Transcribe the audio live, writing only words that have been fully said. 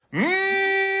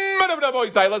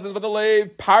Lessons from the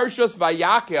Lev, Parshas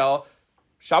Vayakel,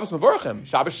 Shabbos Mevorchim,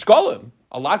 Shabbos Shkolim.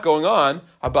 A lot going on.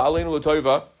 I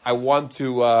want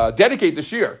to dedicate the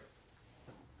shir.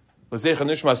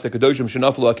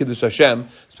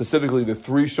 Specifically the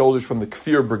 3 soldiers from the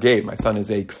Kfir Brigade. My son is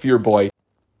a Kfir boy.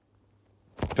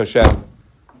 Hashem.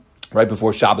 Right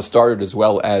before Shabbos started, as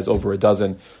well as over a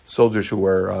dozen soldiers who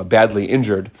were badly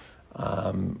injured.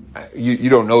 You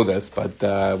don't know this, but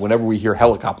whenever we hear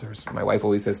helicopters, my wife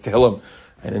always says Tehillim,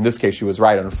 and in this case she was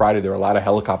right. On Friday there were a lot of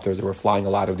helicopters that were flying a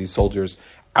lot of these soldiers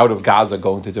out of Gaza,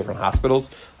 going to different hospitals.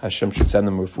 Hashem should send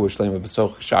them refuah shleima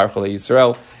b'soch shar chalei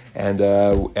Yisrael. And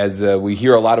as we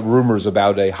hear a lot of rumors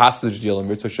about a hostage deal in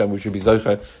Mitzvah Hashem, we should be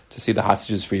zocheh to see the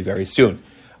hostages free very soon.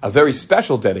 A very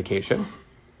special dedication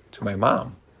to my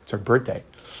mom. It's her birthday,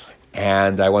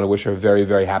 and I want to wish her a very,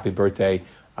 very happy birthday.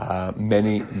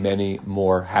 Many, many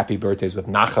more happy birthdays with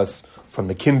nachas from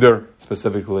the kinder,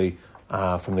 specifically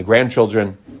from the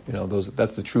grandchildren. You know,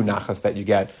 that's the true nachas that you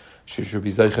get. She should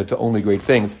be zeicha to only great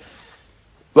things.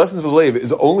 Lessons from the Lev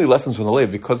is only lessons from the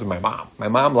Lev because of my mom. My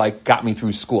mom got me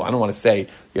through school. I don't want to say,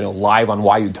 live on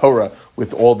YU Torah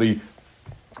with all the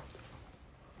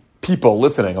people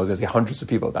listening. I was going to say hundreds of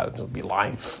people. That would be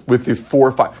lying. With the 4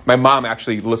 or 5. My mom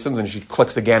actually listens and she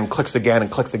clicks again, and clicks again.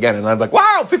 And I'm like,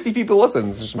 wow, 50 people listen.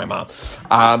 It's just my mom.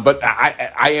 But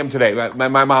I am today. My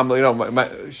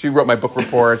mom, she wrote my book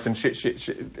reports and she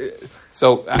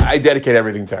so I dedicate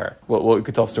everything to her. We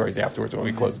could tell stories afterwards when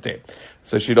we close the tape.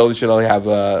 So she should only have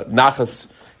nachas,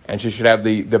 and she should have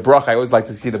the bracha. I always like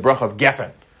to see the bracha of Geffen.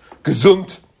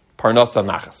 Gesund parnasa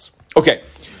nachas. Okay,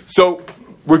 so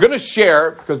we're going to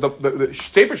share, because the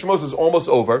Sefer Shemos is almost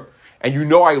over, and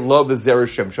I love the Zera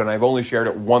Shimshon. I've only shared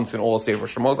it once in all of Sefer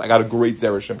Shemos. I got a great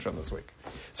Zera Shimshon this week.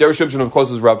 Zera Shimshon, of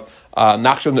course, is Rav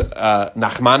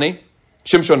Nachmani,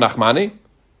 Shimshon Nachmani.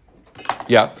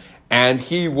 Yeah. And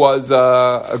he was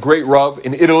a great Rav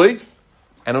in Italy.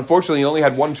 And unfortunately, he only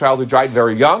had one child who died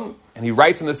very young. And he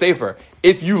writes in the Sefer,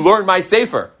 if you learn my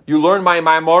Sefer, you learn my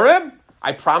Maimorim,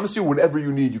 I promise you, whatever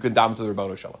you need, you can dam to the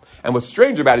Rebbeinu Shalom. And what's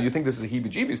strange about it, you think this is a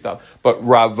heebie-jeebie stuff, but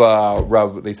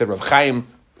they said Rav Chaim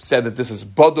said that this is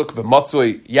Baduk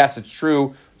v'matzoi. Yes, it's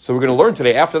true. So we're going to learn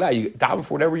today. After that, you daven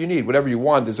for whatever you need, whatever you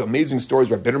want. There's amazing stories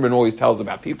where Bitterman always tells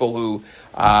about people who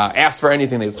asked for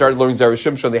anything. They started learning Zera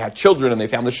Shimshon. They had children and they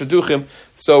found the Shaduchim.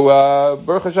 So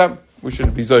Baruch Hashem, we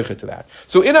should be zoichet to that.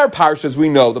 So in our parshas, we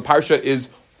know the parsha is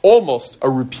almost a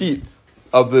repeat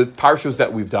of the parshas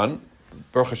that we've done.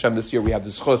 Baruch Hashem, this year we have the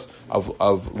schus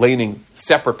of laning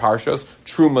separate parshas,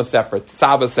 Truma separate,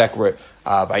 Tzava separate,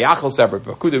 Vayachal separate,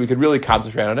 Bakuda. We could really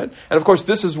concentrate on it. And of course,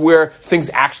 this is where things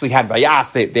actually had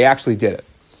Vayas. They actually did it.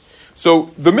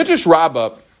 So the Midrash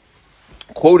Rabbah,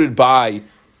 quoted by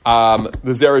the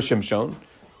Zera Shimshon,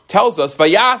 tells us,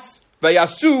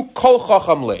 Vayasu kol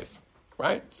chacham lev.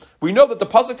 Right? We know that the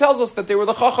pasuk tells us that they were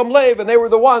the chacham lev, and they were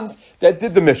the ones that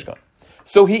did the Mishkan.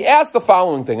 So he asked the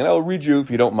following thing, and I'll read you, if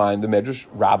you don't mind, the Midrash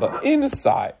Rabbah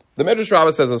inside. The Midrash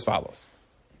Rabbah says as follows.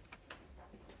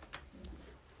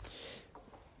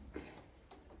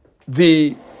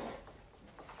 The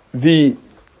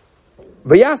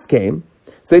Vayas came,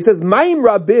 so it says, Ma'im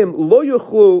Rabim lo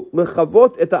yuchlu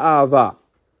lechavot et ha'ava.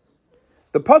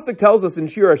 The pasuk tells us in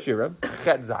Shir HaShirim,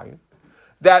 Chet Zayin,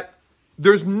 that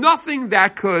there's nothing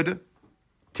that could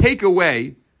take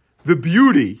away the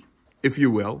beauty, if you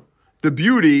will, the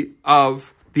beauty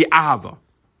of the ahava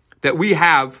that we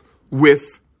have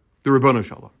with the Rebbeinu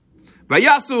Shalom.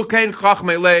 Vayasu kein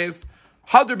chachmei lev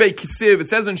hadar bei kisiv. It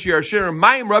says in Shir HaShirim,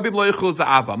 Mayim rabim lo yichlu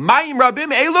za'ava. Mayim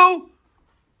rabim elu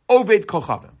oved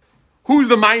kochavim. Who's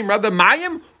the Mayim rabim? The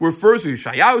Mayim refers to,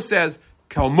 Yeshayahu says,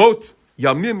 Kalmot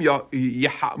yamim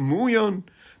yahamuyon,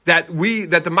 that the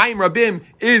Mayim rabim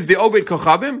is the oved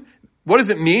kochavim. What does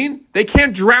it mean? They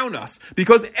can't drown us,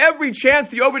 because every chance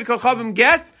the oved kochavim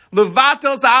get,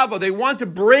 levatel za'ava, they want to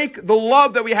break the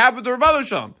love that we have with the Rebbeinu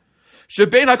Shalom.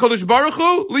 Shebein HaKadosh Baruch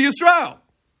Hu liYisrael.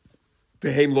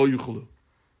 Vehem lo yuchlu.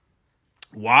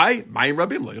 Why? Mayim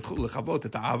rabim lo yuchlu lechavot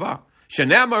et ha'ava.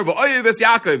 Shenemar v'oyev es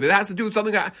Yaakov. It has to do with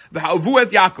something v'ha'avu et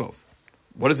Yaakov.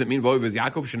 What does it mean? V'oyev es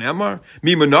Yaakov. Shenemar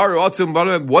mi menar otzim.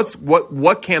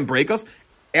 What can break us?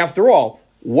 After all,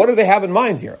 what do they have in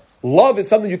mind here? Love is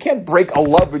something you can't break a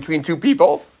love between two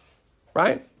people,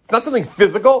 right? It's not something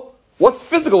physical. What's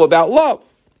physical about love?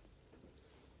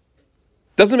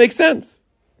 Doesn't make sense.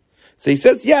 So he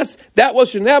says, yes, that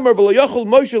was Shenamar v'lo yochel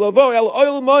Moshe lavo el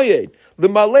oil moyed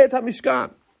l'malei et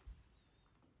hamishkan.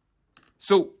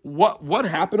 So what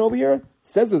happened over here?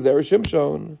 Says the Zera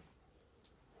Shimshon.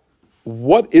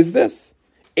 What is this?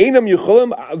 Einam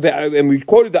Yecholim, and we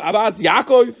quoted the Abbas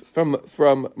Yaakov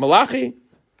from Malachi.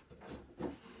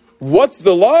 What's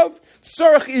the love?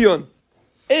 Tzarech iyun.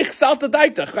 Eich salta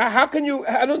daitach. How can you,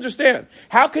 I don't understand.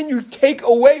 How can you take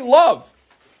away love?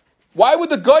 Why would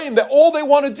the Goyim, that all they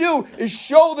want to do is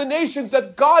show the nations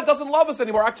that God doesn't love us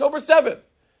anymore? October 7th.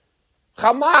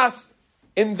 Hamas,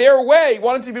 in their way,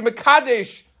 wanted to be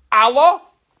Mekadesh Allah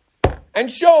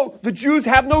and show the Jews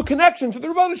have no connection to the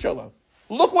Rebbeinu Shalom.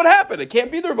 Look what happened. It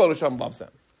can't be the Rebbeinu Shalom loves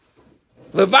them.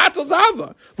 Levatas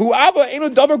ava. Vu ava eno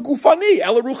davar gufani,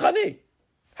 ela ruchani.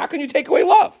 How can you take away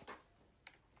love?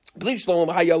 If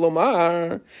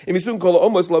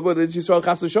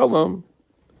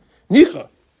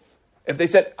they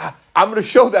said, I'm going to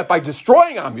show that by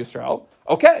destroying Am Yisrael,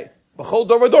 okay. But how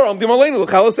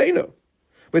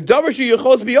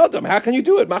can you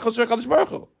do it?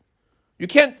 You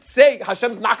can't say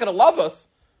Hashem's not going to love us.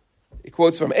 He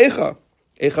quotes from Eicha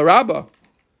Rabbah.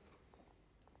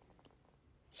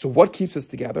 So what keeps us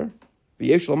together?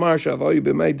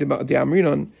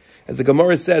 As the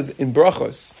Gemara says in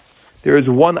Brachos, there is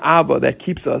one Ava that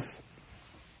keeps us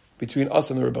between us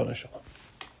and the Rebbeinu Shalom.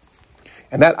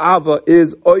 And that Ava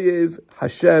is Oyev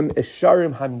Hashem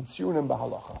Esharim Hamtzunim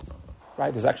Bahalacha.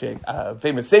 Right? There's actually a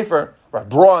famous sefer, Rabbi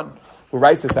Braun, who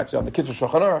writes this actually on the Kitzur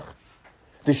Shulchan Aruch.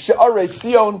 The She'arei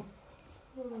Tzion,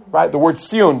 right? The word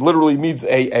Tzion literally means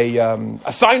a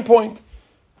sign point.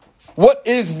 What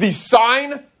is the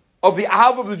sign of the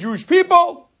Ava of the Jewish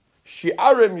people?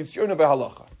 She'arei Mitzuyim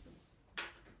Bahalacha.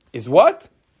 Is what?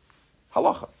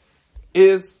 Halacha.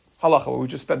 Is halacha, what we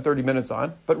just spent 30 minutes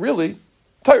on, but really,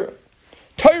 Torah.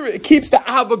 Torah, it keeps the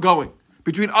Ava going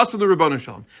between us and the Rebbeinu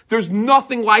Shalom. There's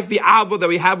nothing like the Ava that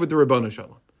we have with the Rebbeinu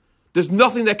Shalom. There's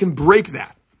nothing that can break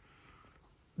that.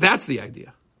 That's the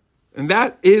idea. And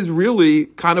that is really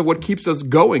kind of what keeps us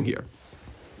going here.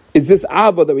 Is this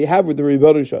Ava that we have with the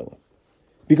Rebbeinu Shalom.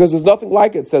 Because there's nothing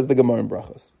like it, says the Gemara in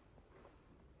Brachos.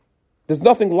 There's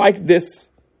nothing like this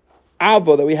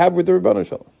Ava that we have with the Rebbeinu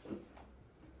Shalom.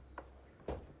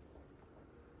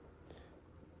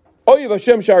 Oyev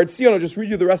Hashem Sha'ar Tzion. I'll just read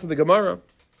you the rest of the Gemara.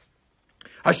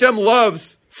 Hashem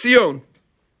loves Tzion.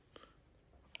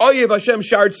 Oyev Hashem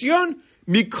Sha'ar Tzion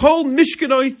Mikol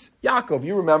Mishkanoit Yaakov.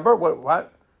 You remember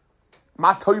what?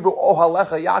 Ma toivu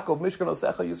ohalecha Yaakov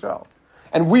Mishkanosecha Yisrael.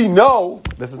 And we know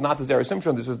this is not the Zera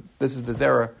Simshon. This is the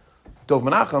Zera Dov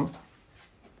Menachem.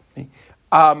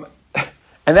 And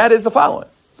that is the following.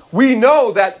 We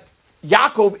know that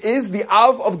Yaakov is the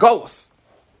Av of Golus.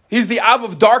 He's the Av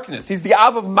of darkness. He's the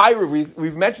Av of Myra.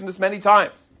 We've mentioned this many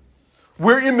times.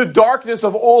 We're in the darkness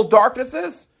of all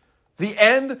darknesses. The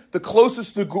end, the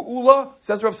closest to Geula,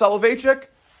 says Rav Soloveitchik,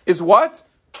 is what?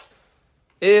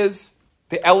 Is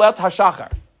the Elet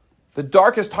HaShachar. The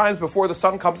darkest times before the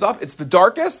sun comes up. It's the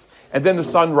darkest, and then the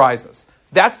sun rises.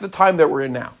 That's the time that we're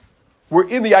in now. We're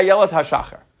in the Ayelet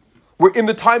HaShachar. We're in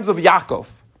the times of Yaakov.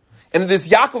 And it is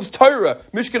Yaakov's Torah,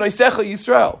 Mishkan Eisecha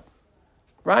Yisrael.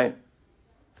 Right?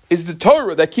 Is the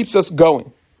Torah that keeps us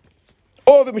going.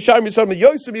 He loves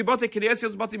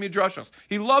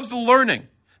the learning.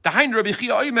 The Hein Rabbi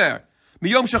Chia Omer,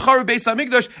 Miyom Shecharu Beis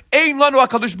Hamikdash, Ein Lanu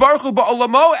HaKadosh Baruch Hu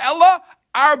Ba'olamo Ella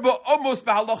Arba Omos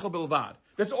B'Halacha Bilvad.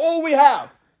 That's all we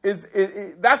have.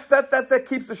 That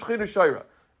keeps the Shechina Shayra.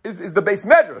 Is the Beis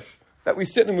Medrash that we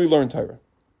sit and we learn Torah.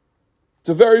 It's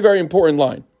a very, very important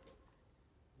line.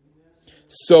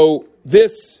 So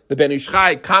this, the Ben Ish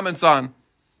Chai comments on,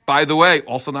 by the way,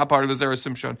 also not part of the Zera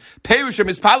Simshon. Perushim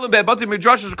is palim be'abatim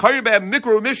midrash shekayim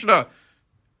be'mikro mishnah.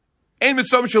 Ein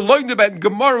mitzvah sheloignu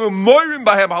be'gemara u'moirim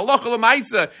b'hem halacha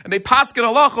l'maisa, and they paskin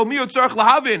halacha miot tzarich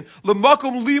lahavin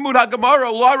l'makom limud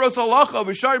hagemara la'aros halacha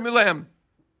v'sharim milehem.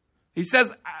 He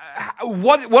says,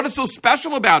 what is so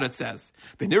special about it? Says,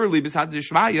 v'nirli b'sad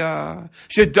dishmaya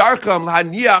shedarcham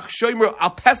l'haniach shomer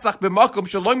al pesach b'makom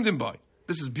sheloimdim boy.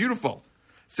 This is beautiful.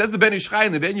 Says the Ben Ish Chai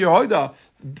and the Ben Yehoida,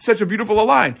 such a beautiful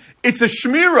line. It's a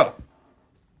shmira.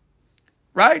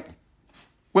 Right?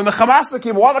 When the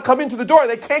Hamasnikim want to come into the door,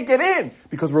 they can't get in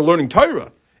because we're learning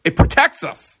Torah. It protects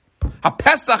us.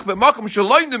 HaPesach b'makom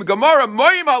sheloimdim gemara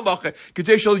moyim halacha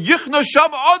k'tei shel yichna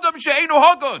sham adam she'einu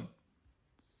hagon.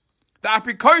 The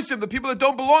aprikosim, the people that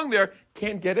don't belong there,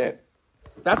 can't get in.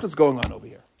 That's what's going on over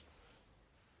here.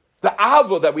 The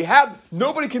Ava that we have,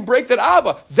 nobody can break that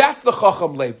Ava. That's the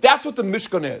Chacham Lev. That's what the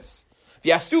Mishkan is.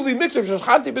 The Asuli Mikdash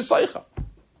Shachanti B'Seicha.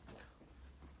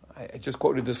 I just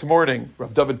quoted this morning,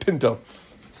 Rav David Pinto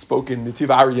spoke in Netiv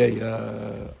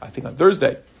Aryeh, I think on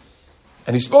Thursday.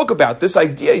 And he spoke about this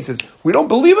idea. He says, we don't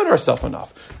believe in ourselves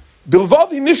enough.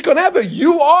 Bilvavi Mishkan Eva,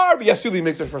 you are the Asuli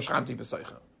Mikdash Shachanti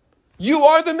B'Seicha. You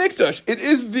are the Mikdash. It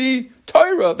is the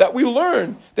Torah that we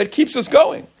learn that keeps us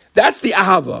going. That's the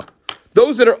Ahava.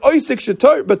 Those that are oisik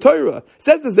b'Torah,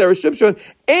 says the Zera Shimshon,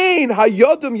 ein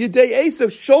hayodam yidei esav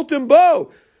sholtim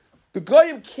bo. The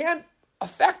goyim can't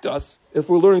affect us if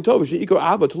we're learning Torah. The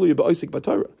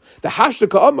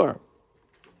hashtag Amar.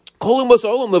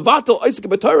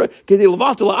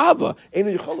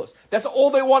 That's all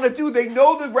they want to do. They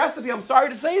know the recipe. I'm sorry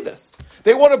to say this.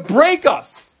 They want to break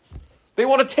us. They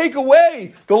want to take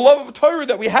away the love of Torah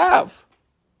that we have.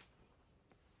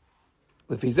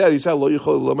 That's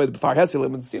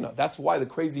why the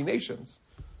crazy nations,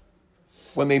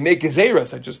 when they make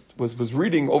gezeras, I just was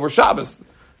reading over Shabbos,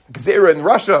 gezerah in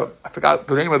Russia, I forgot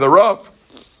the name of the Rav.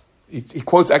 He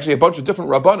quotes actually a bunch of different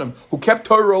Rabbanim who kept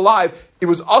Torah alive. It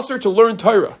was usher to learn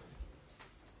Torah.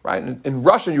 Right? In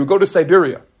Russia, you would go to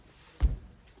Siberia.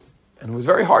 And it was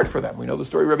very hard for them. We know the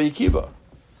story of Rabbi Akiva.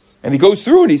 And he goes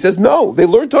through and he says, no, they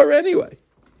learn Torah anyway.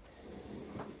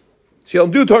 She'll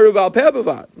do Torah Val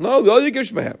Pebavat. No, lo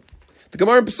yigish mehem. The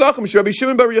Gemara in Pesachim, Rabbi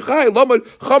Shimon bar Yochai, Lamad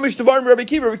Chamish Devarim Rabbi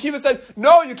Akiva. Rabbi Akiva said,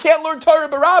 no, you can't learn Torah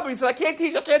Barabba. He said, I can't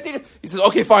teach. He says,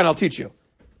 okay, fine, I'll teach you.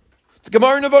 The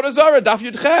Gemara in Avodah Zarah, Daf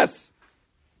Yud Ches.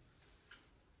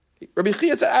 Rabbi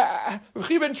Chia said, Rabbi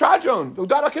Chia ben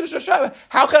Trajon,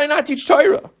 how can I not teach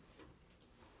Torah?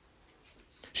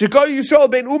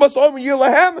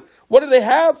 What do they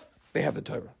have? They have the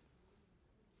Torah.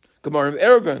 Gemara in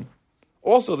Eruvin,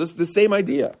 also this same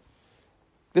idea.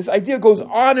 This idea goes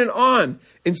on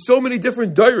in so many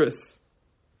different dairas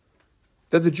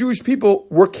that the Jewish people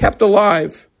were kept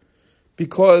alive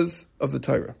because of the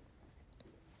Torah.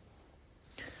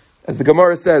 As the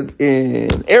Gemara says in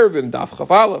Eruvin, Daf Chaf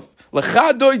Aleph,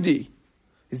 Lecha doidi,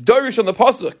 is Dorish on the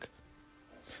pasuk.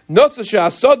 Notza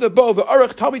she'asada bo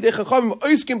ve'arach talmidei chachamim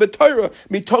oiskim b'Torah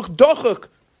mitoch dochak.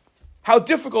 How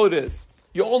difficult it is.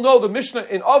 You all know the Mishnah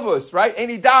in Avos, right?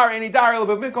 Any dar,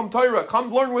 elabamikom Torah.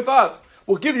 Come learn with us.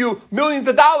 We'll give you millions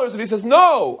of dollars. And he says,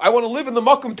 no, I want to live in the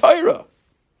Makom Torah.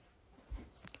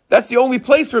 That's the only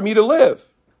place for me to live.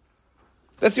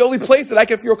 That's the only place that I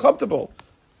can feel comfortable.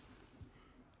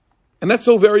 And that's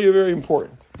so very, very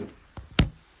important.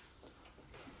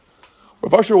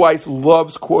 Rav Asher Weiss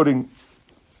loves quoting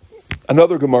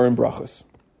another Gemara in Brachos.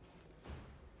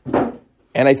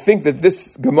 And I think that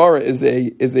this Gemara is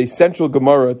a central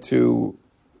Gemara to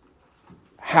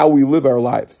how we live our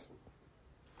lives.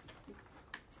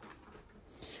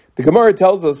 The Gemara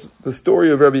tells us the story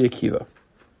of Rabbi Akiva.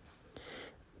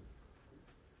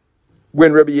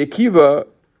 When Rabbi Akiva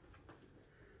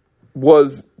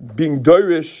was being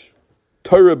Dorish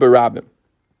Torah Barabim.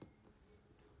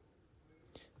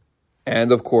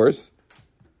 And of course,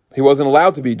 he wasn't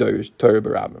allowed to be Dorish Torah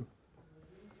Barabim.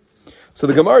 So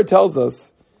the Gemara tells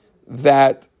us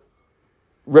that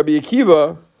Rabbi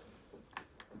Akiva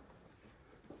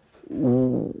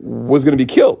was going to be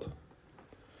killed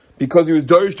because he was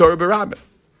Dorish Torah Barabim.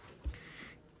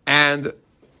 And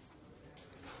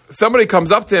somebody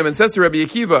comes up to him and says to Rabbi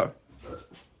Akiva,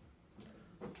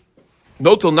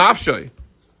 Notel Nafshay.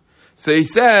 So he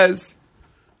says,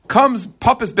 comes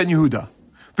Papas ben Yehuda.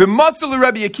 V'matzal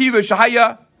Rabbi Akiva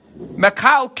shahaya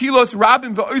makal kilos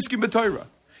rabim v'oiskim b'Torah.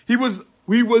 He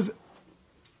was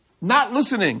not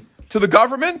listening to the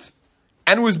government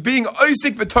and was being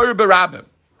oisik b'Torah b'rabim.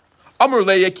 Amar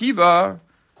le Akiva.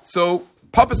 So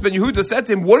Papas ben Yehuda said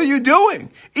to him, what are you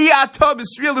doing? Are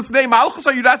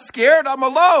you not scared? I'm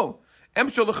alone.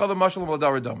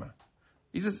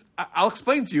 He says, I'll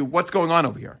explain to you what's going on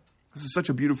over here. This is such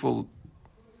a beautiful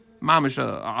mamish.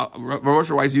 Rav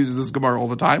Asher Weiss uses this Gemara all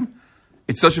the time.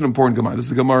 It's such an important Gemara. This is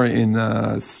the Gemara in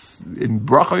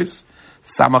Brachos,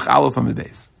 Samach Aleph Amud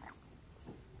Beis.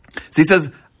 So he says,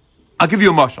 I'll give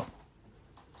you a mashal.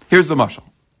 Here's the mashal.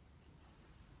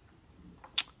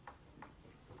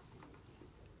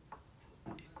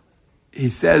 He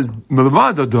says,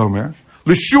 Melvada Domer,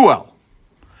 L'shuel,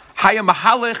 Haya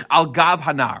Mahalech al Gav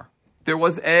Hanar. There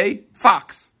was a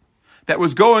fox that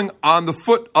was going on the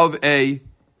foot of a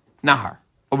nahar,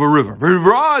 of a river.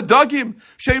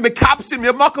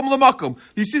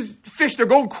 He sees fish, they're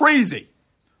going crazy.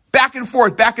 Back and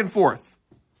forth.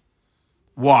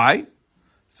 Why?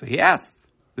 So he asked.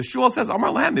 The shul says, Amar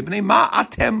Lahem, Mipnei ma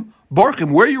atem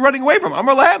barchim. Where are you running away from?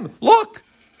 Amar Lahem, look.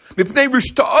 Mipnei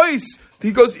rishta'os.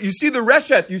 He goes, you see the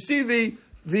reshet, you see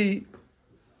the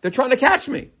they're trying to catch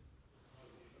me.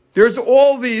 There's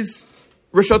all these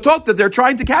rishatot that they're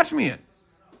trying to catch me in.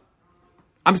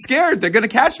 I'm scared, they're going to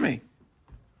catch me.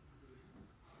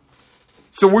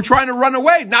 So we're trying to run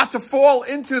away, not to fall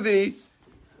into the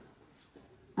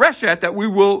reshet that we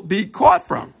will be caught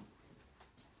from.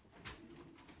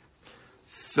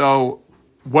 So,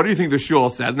 what do you think the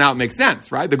shul says? Now it makes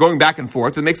sense, right? They're going back and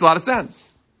forth. It makes a lot of sense.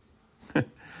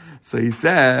 So he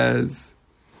says,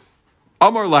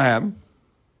 Amar Lahem.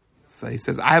 So he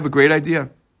says, I have a great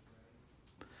idea.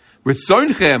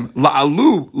 Ritzonchem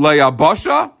la'alu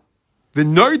la'yabasha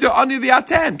v'noida ani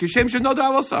v'atem kishem shenoda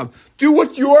avosav. Do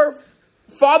what your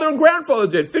father and grandfather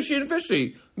did. Fishy and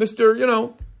fishy.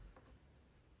 Mr.,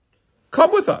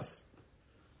 come with us.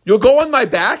 You'll go on my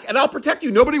back and I'll protect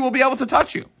you. Nobody will be able to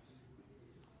touch you.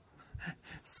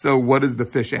 So what does the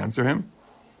fish answer him?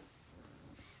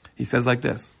 He says like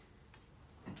this.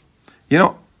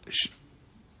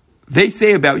 They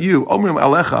say about you, Omrim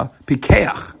Alecha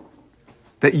Pikeach,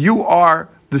 that you are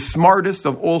the smartest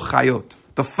of all chayot.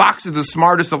 The fox is the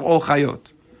smartest of all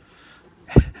chayot.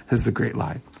 This is a great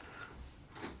line.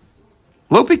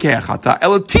 Lo pikeach ata,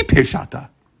 elo tipish ata.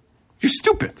 You're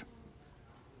stupid.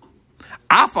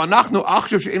 Af anachnu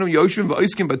achshav she'enu yoshvim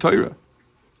v'oiskim b'Torah.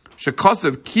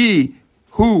 Shekasav ki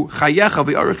hu chayecha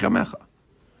v'arich yamecha.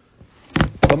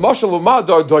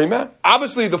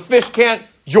 Obviously, the fish can't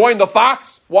join the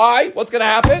fox. Why? What's going to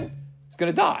happen? It's going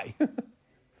to die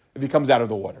if he comes out of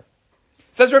the water.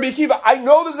 Says Rabbi Akiva, I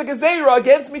know there's a gezerah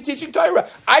against me teaching Torah.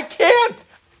 I can't.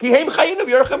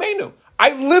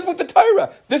 I live with the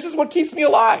Torah. This is what keeps me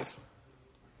alive.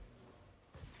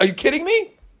 Are you kidding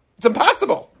me? It's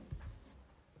impossible.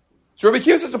 So Rabbi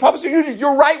Akiva says to Papa,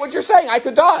 you're right what you're saying. I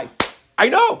could die. I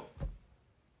know.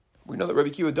 We know that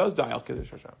Rabbi Akiva does die,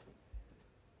 Al-Kiddush Hashem.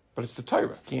 But it's the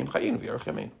Torah.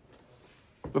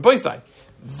 But Boisai,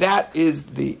 that is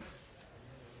the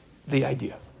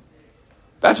idea.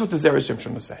 That's what the Zera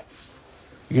Shimshon was saying.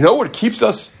 You know what keeps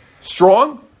us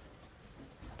strong?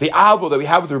 The avo that we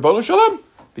have with the Rebbeinu Shalom?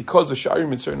 Because of Sha'arim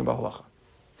Mitzrayim and Bahalacha.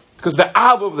 Because the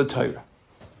avo of the Torah.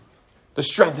 The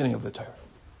strengthening of the Torah.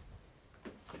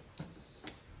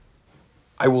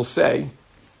 I will say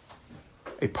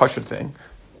a Pashut thing.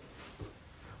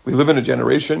 We live in a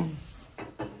generation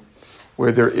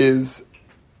where there has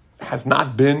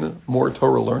not been more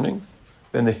Torah learning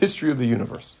than the history of the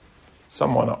universe.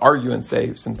 Some want to argue and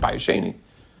say, since Bayesheni,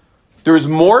 there is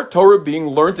more Torah being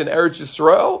learned in Eretz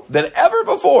Yisrael than ever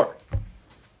before.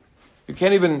 You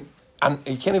can't even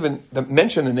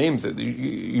mention the names of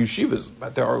the yeshivas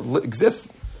that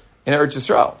exist in Eretz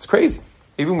Yisrael. It's crazy.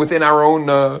 Even within our own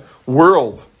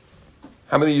world,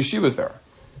 how many yeshivas there are.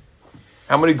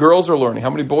 How many girls are learning, how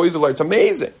many boys are learning. It's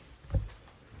amazing.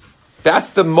 That's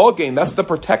the mogain, that's the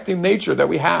protective nature that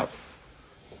we have.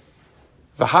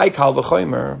 V'hai kal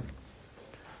v'chomer.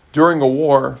 During a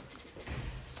war,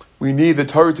 we need the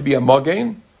Torah to be a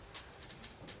mogain,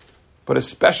 but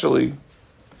especially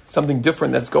something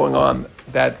different that's going on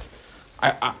that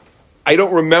I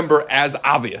don't remember as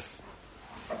obvious.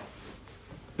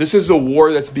 This is a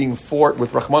war that's being fought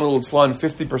with Rahman al-Islam.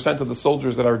 50% of the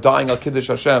soldiers that are dying al Kiddush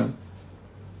Hashem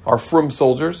are frum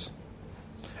soldiers.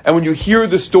 And when you hear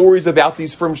the stories about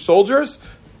these frum soldiers,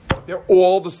 they're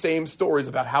all the same stories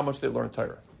about how much they learn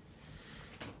Torah.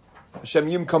 Hashem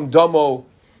Yimkam Damo,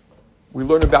 we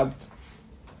learn about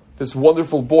this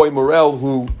wonderful boy, Morel,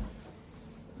 who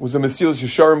was a Mesilas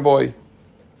Yesharim boy.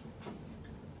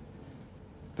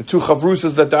 The two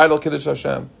Chavrusas that died al Kiddush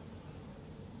Hashem,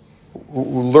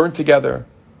 who learned together.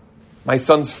 My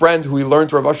son's friend, who he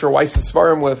learned Rav Asher Weiss's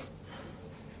Svarim with,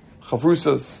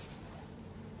 Chavrusas.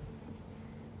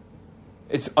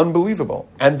 It's unbelievable.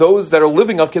 And those that are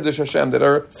living al Kiddush Hashem, that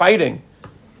are fighting,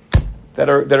 that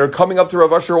are coming up to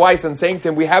Rav Asher Weiss and saying to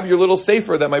him, we have your little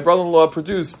sefer that my brother-in-law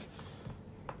produced,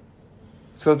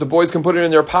 so that the boys can put it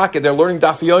in their pocket. They're learning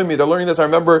Daf Yomi. They're learning this. I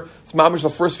remember it's mamish the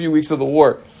first few weeks of the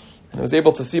war. And I was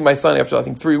able to see my son after, I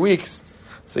think, 3 weeks.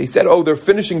 So he said, they're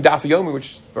finishing Daf Yomi,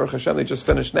 which, Baruch Hashem, they just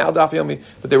finished now Daf Yomi,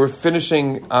 but they were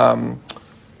finishing, he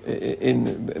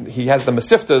has the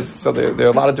Masiftas, so there are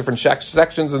a lot of different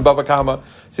sections in Bava Kama.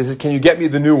 So he says, can you get me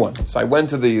the new one? So I went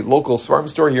to the local Svarim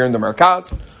store here in the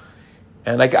Merkaz,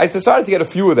 and I decided to get a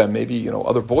few of them. Maybe,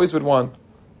 other boys would want.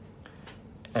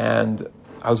 And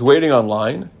I was waiting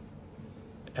online,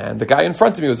 and the guy in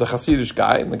front of me was a Hasidish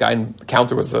guy, and the guy in the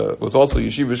counter was also a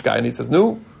yeshivish guy, and he says,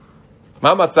 "Nu,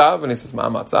 ma matzav?" And he says, "Ma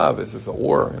matzav? Is this a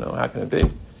war? How can it be?"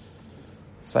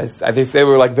 So I think they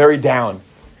were like very down.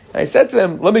 And I said to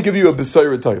them, "Let me give you a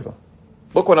B'Soira Toiva.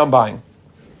 Look what I'm buying.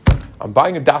 I'm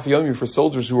buying a Daf Yomi for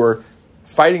soldiers who are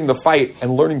fighting the fight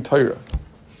and learning Torah."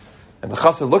 And the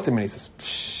Chassid looked at me and he says,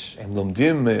 "Psh, em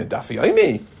lomdim Daf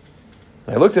Yomi."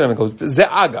 And I looked at him and goes, "Ze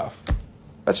agav.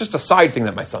 That's just a side thing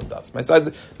that my son does. My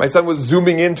son was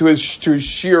zooming into his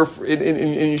shir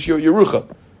in Yerucham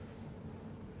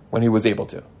when he was able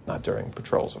to, not during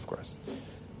patrols, of course."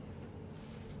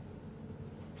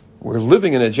 We're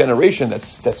living in a generation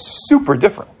that's super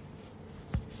different.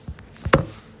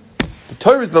 The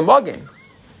Torah is the mugging.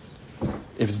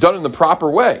 If it's done in the proper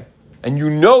way, and you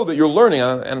know that you're learning,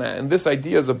 and this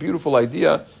idea is a beautiful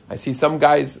idea. I see some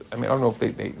guys, I don't know if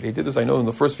they did this, I know in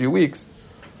the first few weeks,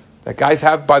 that guys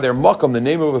have by their makam the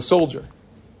name of a soldier.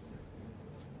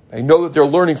 They know that they're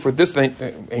learning for this,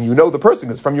 and you know the person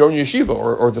is from your own yeshiva,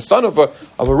 or the son of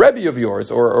a rebbe of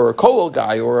yours, or a kollel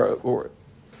guy, or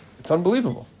it's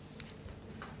unbelievable.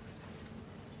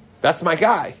 That's my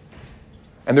guy.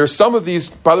 And there's some of these,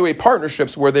 by the way,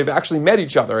 partnerships where they've actually met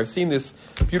each other. I've seen these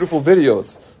beautiful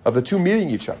videos of the two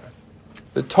meeting each other.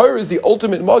 The Torah is the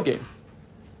ultimate mugging.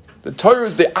 The Torah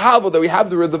is the ahava that we have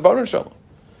the Rebbeinu Shalom.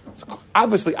 So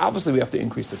obviously we have to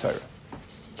increase the Torah.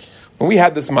 When we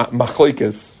had this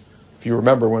machlokes, if you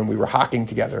remember when we were hocking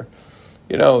together,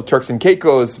 Turks and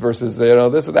Caicos versus,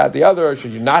 this or that, the other,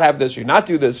 should you not have this, should you not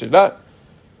do this, should you not?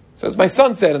 So as my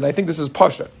son said, and I think this is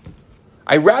Pasha,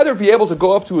 I'd rather be able to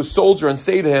go up to a soldier and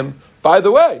say to him, by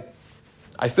the way,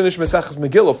 I finished Maseches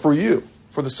Megillah for you,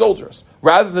 for the soldiers,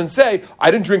 rather than say,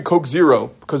 I didn't drink Coke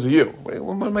Zero because of you.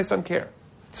 What does my son care?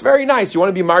 It's very nice. You want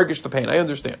to be margish the pain. I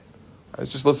understand. I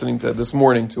was just listening to this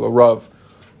morning to a Rav.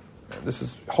 This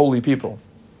is holy people,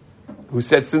 who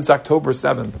said since October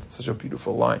 7th, such a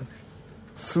beautiful line,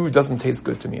 food doesn't taste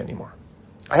good to me anymore.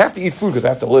 I have to eat food because I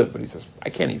have to live, but he says, I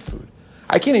can't eat food.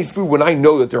 I can't eat food when I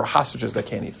know that there are hostages that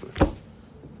can't eat food.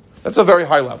 That's a very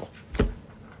high level.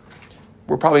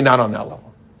 We're probably not on that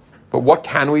level. But what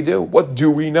can we do? What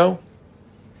do we know?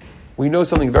 We know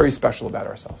something very special about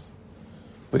ourselves.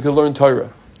 We can learn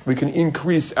Torah. We can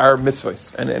increase our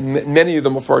mitzvahs. And many of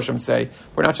the Mefarshim say,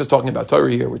 we're not just talking about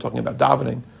Torah here, we're talking about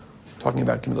davening, we're talking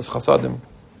about Kimilas Chasadim.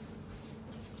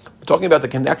 We're talking about the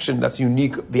connection that's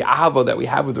unique, the ahava that we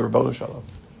have with the Rebbeinu Shalom.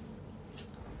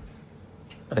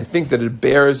 And I think that it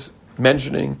bears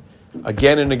mentioning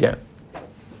again and again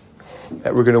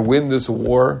that we're going to win this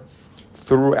war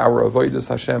through our avodas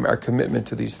Hashem, our commitment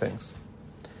to these things.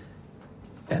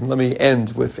 And let me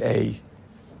end with a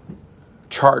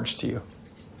charge to you.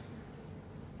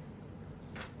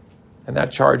 And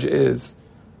that charge is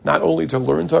not only to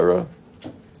learn Torah,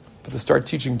 but to start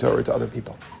teaching Torah to other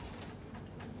people.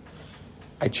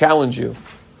 I challenge you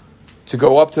to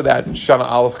go up to that Shana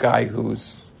Aleph guy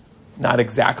who's not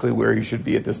exactly where he should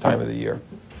be at this time of the year.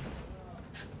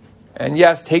 And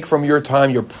yes, take from your time,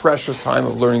 your precious time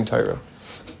of learning Torah,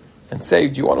 and say,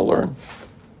 do you want to learn?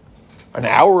 An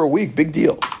hour a week, big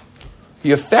deal.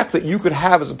 The effect that you could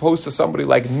have as opposed to somebody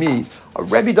like me, a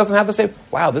Rebbe doesn't have the same,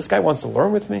 wow, this guy wants to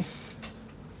learn with me.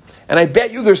 And I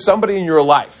bet you there's somebody in your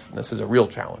life, and this is a real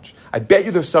challenge, I bet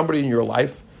you there's somebody in your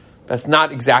life that's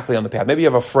not exactly on the path. Maybe you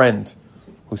have a friend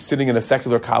who's sitting in a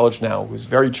secular college now, who's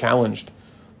very challenged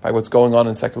by what's going on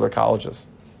in secular colleges.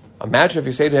 Imagine if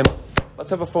you say to him, let's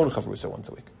have a phone chavrusa once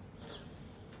a week.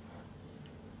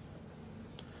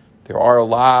 There are a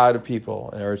lot of people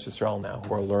in Eretz Yisrael now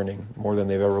who are learning more than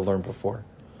they've ever learned before.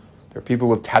 There are people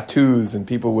with tattoos and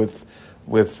people with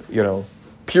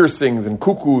piercings and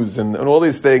cuckoos and all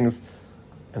these things.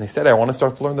 And they said, I want to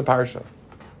start to learn the parasha.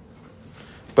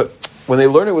 But when they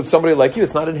learn it with somebody like you,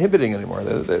 it's not inhibiting anymore.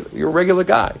 You're a regular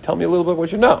guy. Tell me a little bit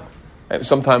what you know. And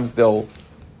sometimes they'll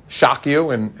shock you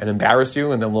and embarrass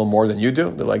you and then a little more than you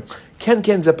do. They're like, Ken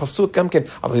ze pasuk, ken.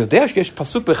 Aber yodesh yesh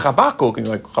pasuk b'Chabakuk. And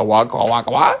you're like,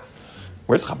 what?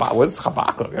 Where's Chabakuk? What's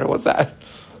Chabakuk? What's that?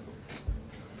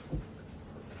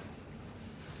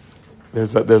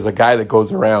 There's a guy that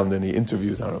goes around and he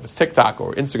interviews, I don't know if it's TikTok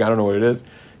or Instagram, I don't know what it is,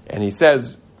 and he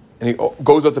says, and he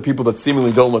goes up to people that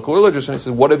seemingly don't look religious, and he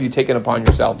says, what have you taken upon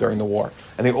yourself during the war?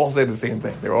 And they all say the same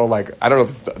thing. They're all like, I don't know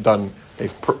if it's done,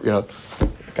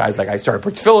 guys like, I started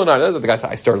putting tefillin on, the guy said,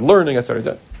 I started learning, it's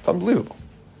unbelievable.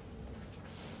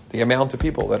 The amount of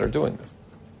people that are doing this.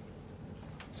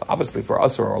 So obviously for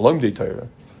us who are Lomdei Torah,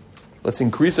 let's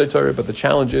increase our Torah, but the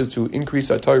challenge is to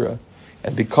increase our Torah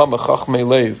and become a Chachmei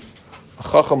Lev. A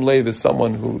Chacham Lev is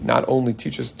someone who not only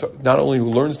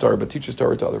who learns Torah, but teaches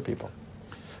Torah to other people.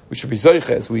 We should be Zoiche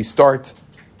as we start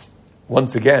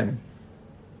once again.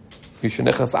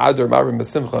 Everybody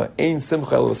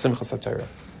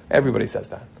says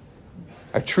that.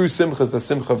 A true simcha is the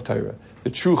simcha of Torah.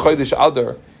 The true Chodesh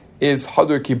Adar is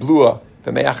Hadar Kiblua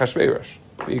v'Me'ach HaShveirosh.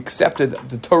 We accepted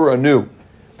the Torah anew,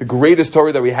 the greatest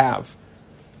Torah that we have.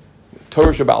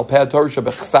 Torah Sheba'al Peh, Torah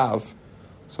Shebechsav.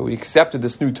 So we accepted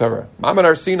this new Torah. Ma'amad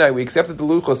Har Sinai, we accepted the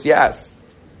Luchos, yes.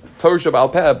 Torah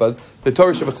Sheba'al Peh, but the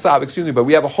Torah Shebechsav, but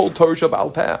we have a whole Torah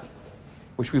Sheba'al Peh,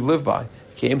 which we live by.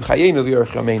 We should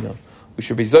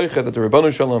be Zoiche that the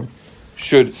Rebbeinu Shalom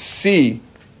should see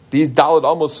these Daled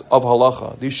Amos of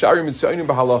Halacha, these Sharim Mitzonim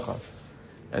b'Halacha,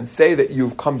 and say that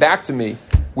you've come back to me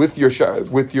with your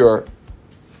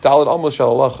Daled Amos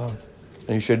Shal Halacha,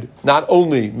 and you should not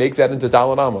only make that into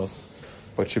Daled Amos,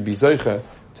 but should be Zoiche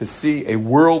to see a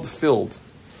world filled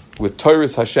with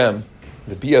Torah's Hashem,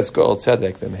 the Bias Goel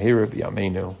Tzedek, the Mehira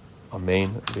B'Yameinu.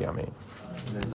 Amen. B'Yamein.